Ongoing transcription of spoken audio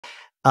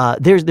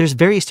there's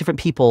various different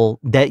people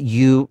that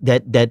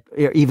that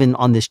are even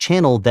on this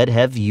channel that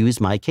have used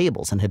my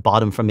cables and have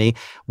bought them from me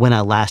when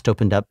I last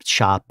opened up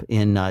shop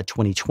in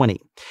 2020.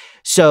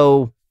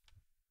 So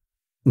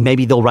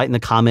maybe they'll write in the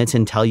comments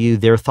and tell you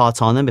their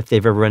thoughts on them if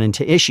they've ever run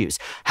into issues.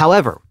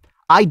 However,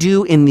 I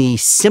do, in the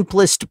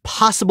simplest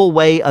possible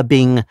way of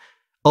being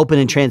open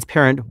and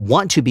transparent,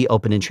 want to be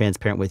open and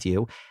transparent with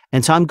you.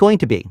 And so I'm going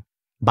to be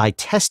by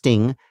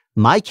testing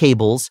my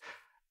cables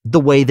the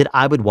way that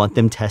I would want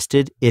them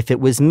tested if it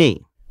was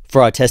me.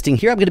 For our testing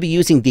here, I'm going to be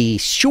using the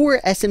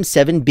Shure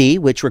SM7B,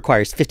 which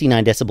requires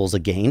 59 decibels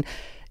of gain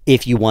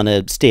if you want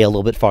to stay a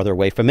little bit farther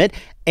away from it.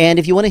 And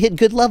if you want to hit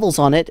good levels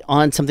on it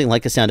on something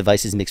like a Sound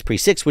Devices Mix Pre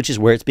 6, which is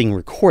where it's being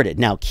recorded.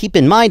 Now, keep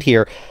in mind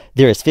here,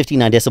 there is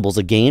 59 decibels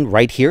of gain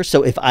right here.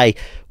 So if I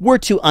were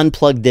to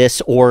unplug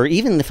this, or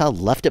even if I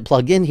left it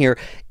plugged in here,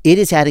 it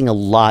is adding a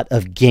lot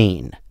of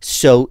gain.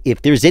 So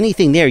if there's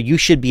anything there, you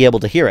should be able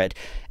to hear it.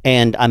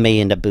 And I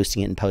may end up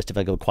boosting it in post if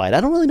I go quiet.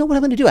 I don't really know what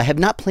I'm going to do. I have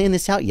not planned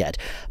this out yet.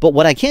 But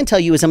what I can tell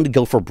you is I'm going to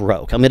go for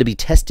broke. I'm going to be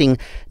testing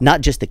not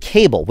just the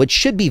cable, which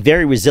should be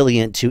very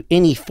resilient to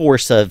any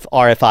force of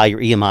RFI or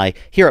EMI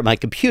here at my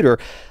computer,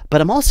 but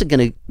I'm also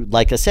going to,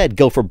 like I said,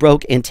 go for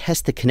broke and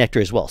test the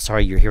connector as well.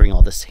 Sorry, you're hearing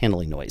all this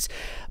handling noise.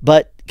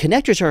 But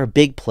connectors are a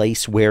big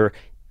place where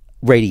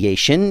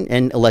radiation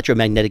and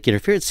electromagnetic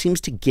interference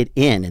seems to get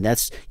in, and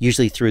that's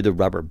usually through the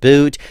rubber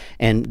boot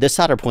and the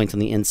solder points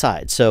on the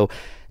inside. So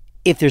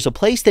if there's a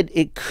place that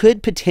it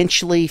could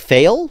potentially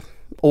fail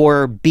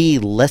or be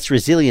less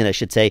resilient, I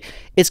should say,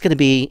 it's going to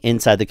be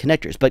inside the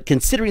connectors. But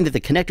considering that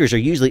the connectors are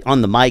usually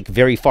on the mic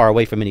very far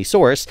away from any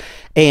source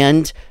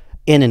and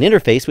in an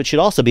interface, which should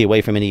also be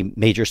away from any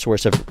major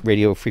source of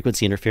radio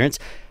frequency interference,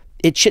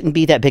 it shouldn't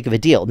be that big of a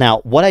deal. Now,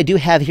 what I do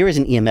have here is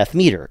an EMF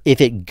meter.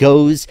 If it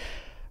goes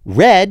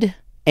red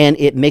and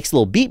it makes a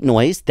little beep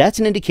noise, that's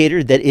an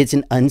indicator that it's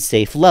an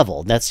unsafe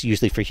level. That's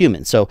usually for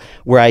humans. So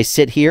where I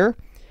sit here,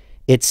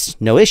 it's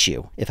no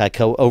issue. If I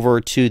go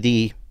over to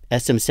the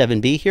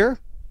SM7B here,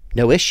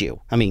 no issue.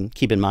 I mean,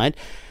 keep in mind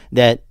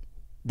that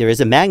there is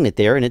a magnet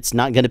there and it's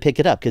not going to pick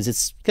it up because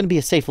it's going to be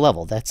a safe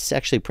level. That's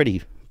actually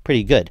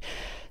pretty good.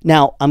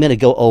 Now, I'm going to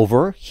go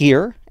over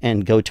here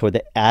and go toward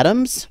the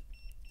atoms.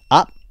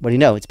 What do you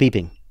know? It's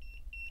beeping.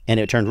 And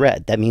it turned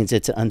red. That means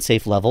it's an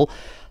unsafe level.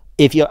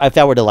 If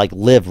I were to like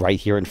live right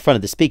here in front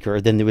of the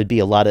speaker, then there would be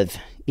a lot of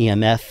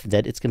EMF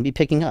that it's going to be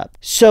picking up.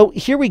 So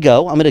here we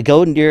go. I'm going to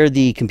go near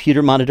the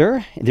computer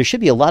monitor. There should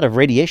be a lot of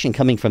radiation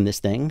coming from this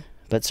thing,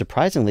 but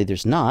surprisingly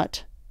there's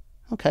not.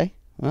 Okay,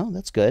 well,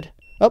 that's good.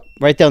 Oh,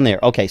 right down there.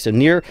 Okay, so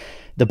near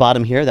the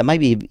bottom here, that might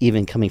be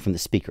even coming from the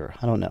speaker.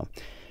 I don't know.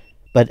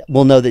 But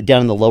we'll know that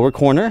down in the lower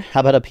corner.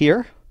 How about up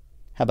here?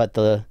 How about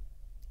the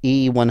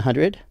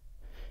E100?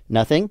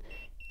 Nothing.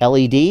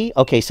 LED.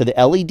 Okay, so the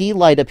LED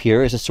light up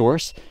here is a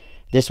source.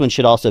 This one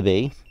should also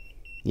be.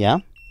 Yeah,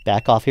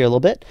 back off here a little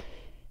bit.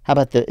 How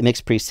about the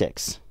Mix Pre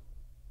 6?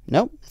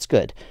 Nope, that's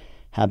good.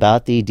 How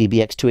about the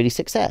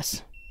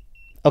DBX286S?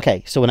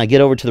 Okay, so when I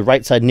get over to the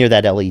right side near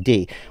that LED,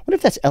 I wonder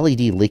if that's LED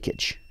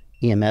leakage,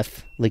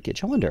 EMF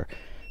leakage. I wonder.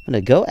 I'm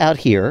going to go out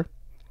here,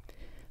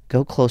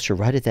 go closer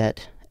right at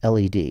that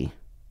LED.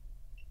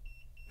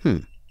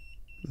 Let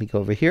me go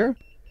over here,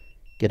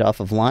 get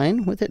off of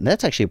line with it.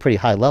 That's actually a pretty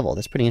high level.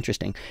 That's pretty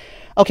interesting.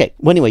 Okay,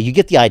 well, anyway, you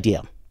get the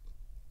idea.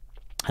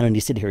 I don't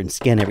need to sit here and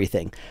scan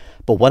everything.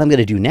 But what I'm going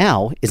to do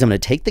now is I'm going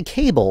to take the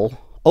cable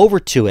over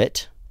to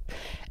it.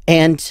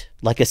 And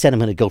like I said, I'm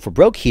going to go for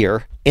broke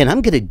here. And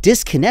I'm going to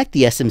disconnect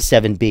the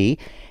SM7B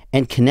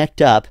and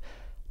connect up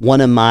one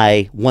of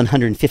my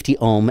 150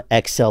 ohm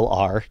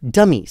XLR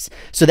dummies.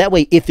 So that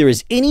way, if there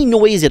is any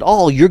noise at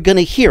all, you're going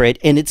to hear it,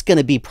 and it's going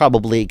to be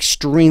probably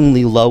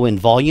extremely low in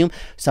volume.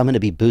 So I'm going to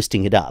be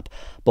boosting it up,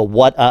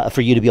 but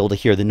for you to be able to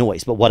hear the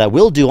noise. But what I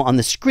will do on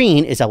the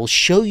screen is I will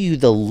show you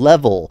the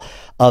level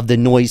of the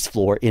noise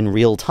floor in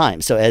real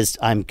time. So as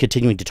I'm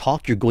continuing to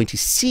talk, you're going to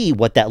see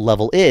what that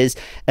level is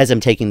as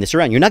I'm taking this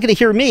around. You're not going to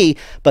hear me,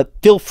 but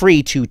feel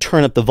free to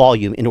turn up the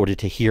volume in order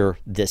to hear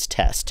this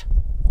test.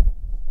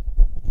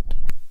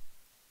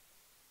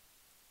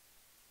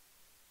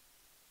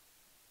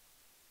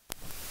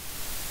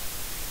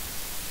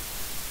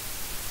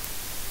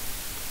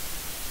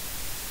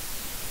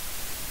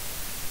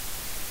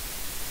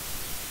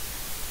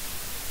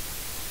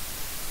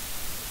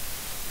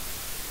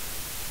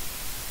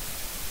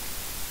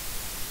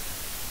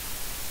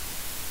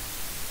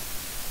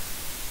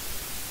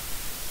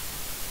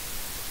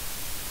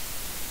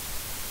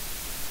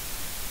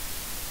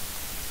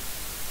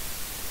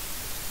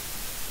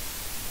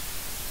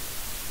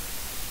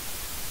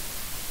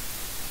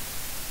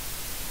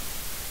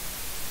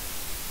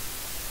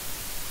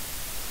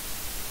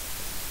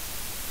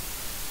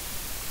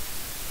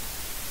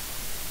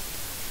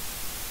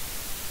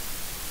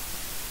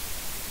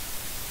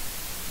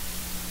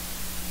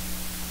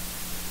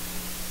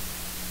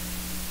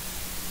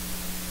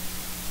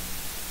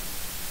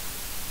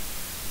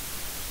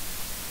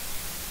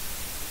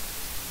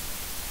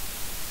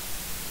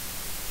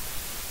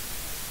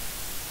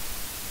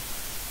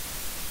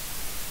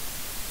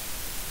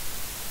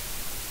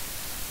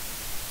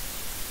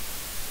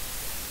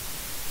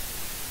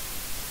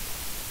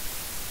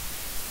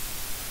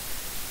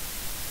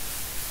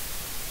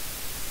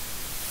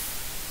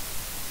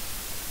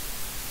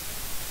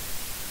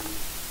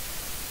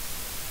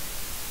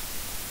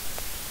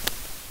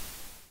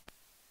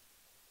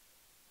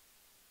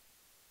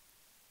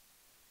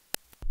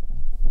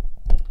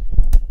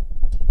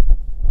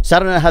 So I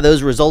don't know how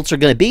those results are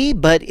going to be,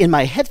 but in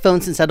my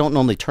headphones, since I don't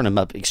normally turn them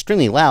up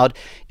extremely loud,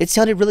 it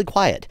sounded really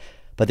quiet.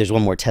 But there's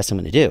one more test I'm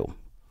going to do.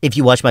 If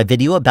you watch my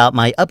video about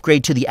my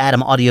upgrade to the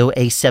Atom Audio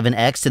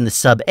A7X in the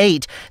Sub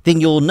 8,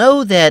 then you'll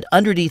know that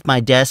underneath my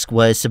desk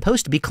was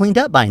supposed to be cleaned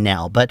up by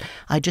now, but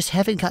I just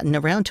haven't gotten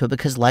around to it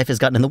because life has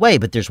gotten in the way.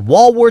 But there's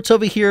wall warts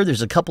over here.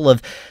 There's a couple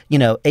of,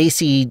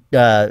 AC/DC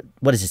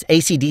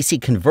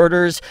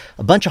converters,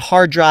 a bunch of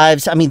hard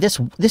drives. I mean,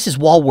 this is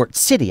wall wart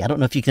city. I don't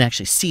know if you can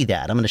actually see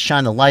that. I'm going to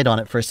shine the light on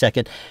it for a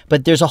second,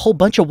 but there's a whole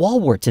bunch of wall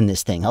warts in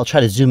this thing. I'll try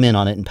to zoom in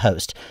on it in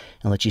post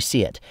and let you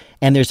see it.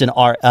 And there's a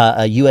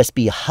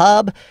USB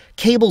hub,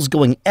 cables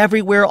going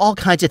everywhere, all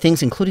kinds of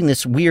things, including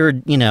this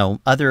weird,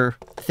 other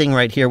thing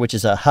right here, which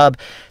is a hub.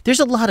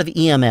 There's a lot of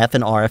EMF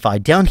and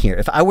RFI down here.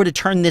 If I were to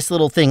turn this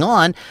little thing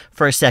on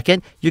for a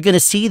second, you're going to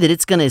see that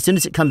it's going to, as soon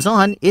as it comes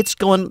on, it's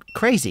going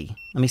crazy.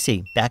 Let me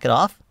see. Back it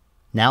off.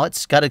 Now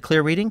it's got a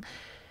clear reading,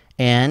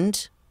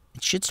 and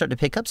it should start to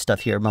pick up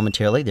stuff here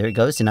momentarily. There it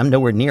goes, and I'm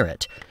nowhere near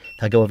it.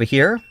 If I go over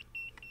here,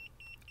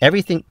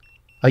 everything...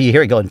 Oh, you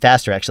hear it going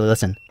faster, actually.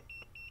 Listen.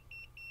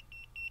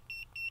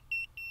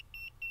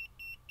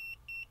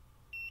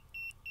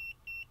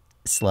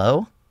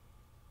 Slow.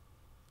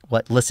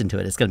 What? Listen to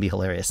it. It's going to be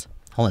hilarious.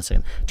 Hold on a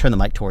second. Turn the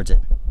mic towards it.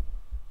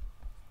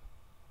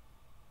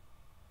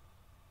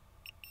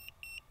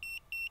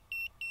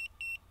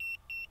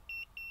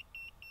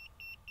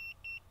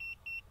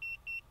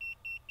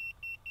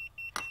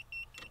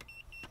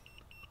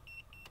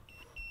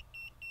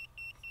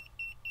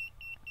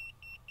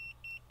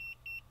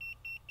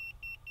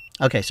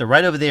 Okay, so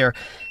right over there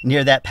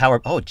near that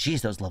power... Oh,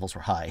 geez, those levels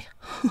were high.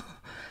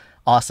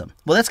 Awesome.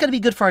 Well, that's going to be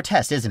good for our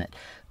test, isn't it?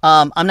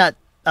 I'm not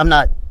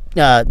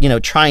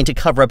trying to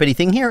cover up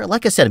anything here.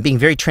 Like I said, I'm being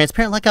very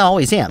transparent like I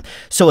always am.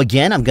 So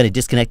again, I'm going to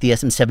disconnect the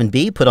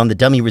SM7B, put on the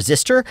dummy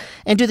resistor,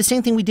 and do the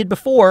same thing we did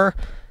before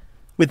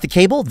with the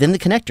cable, then the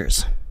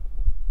connectors.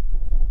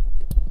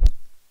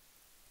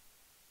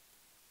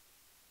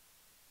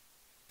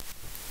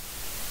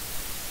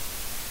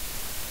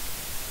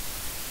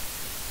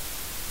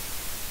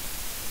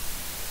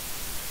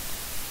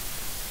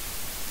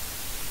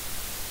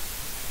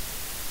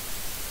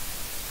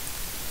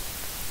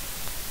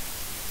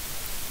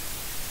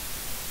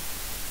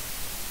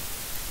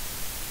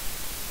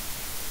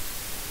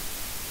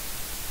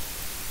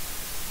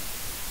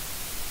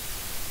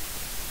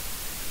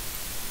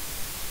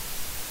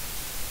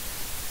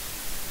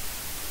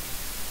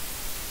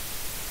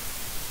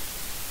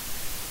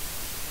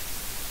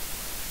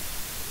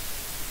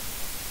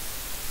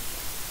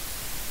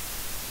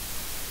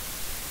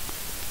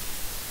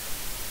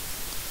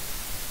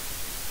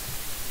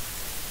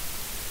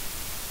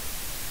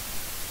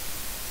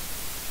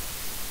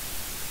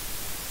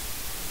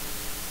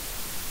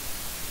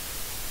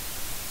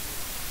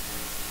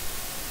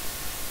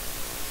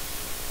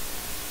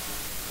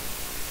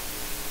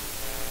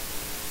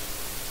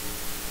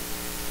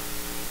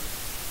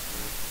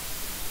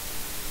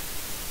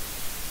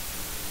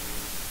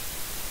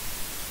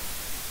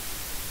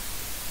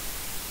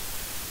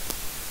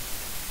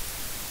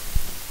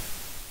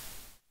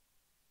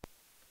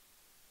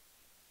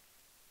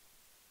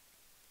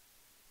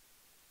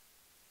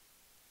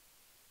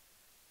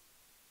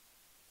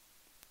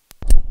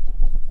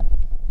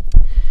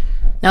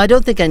 Now, I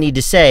don't think I need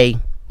to say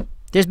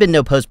there's been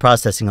no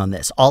post-processing on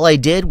this. All I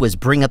did was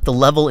bring up the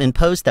level in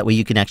post. That way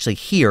you can actually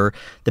hear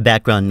the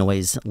background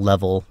noise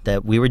level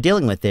that we were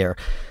dealing with there.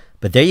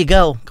 But there you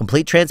go.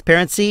 Complete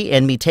transparency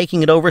and me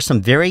taking it over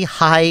some very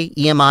high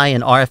EMI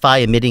and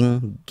RFI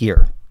emitting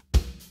gear.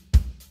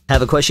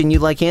 Have a question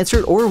you'd like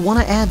answered or want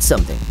to add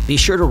something? Be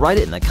sure to write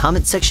it in the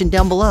comment section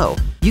down below.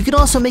 You can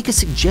also make a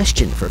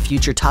suggestion for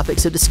future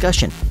topics of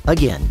discussion.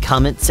 Again,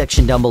 comment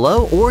section down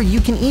below, or you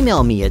can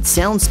email me at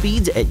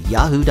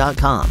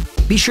soundspeeds@yahoo.com.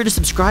 Be sure to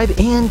subscribe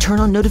and turn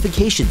on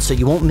notifications so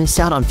you won't miss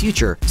out on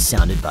future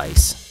sound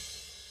advice.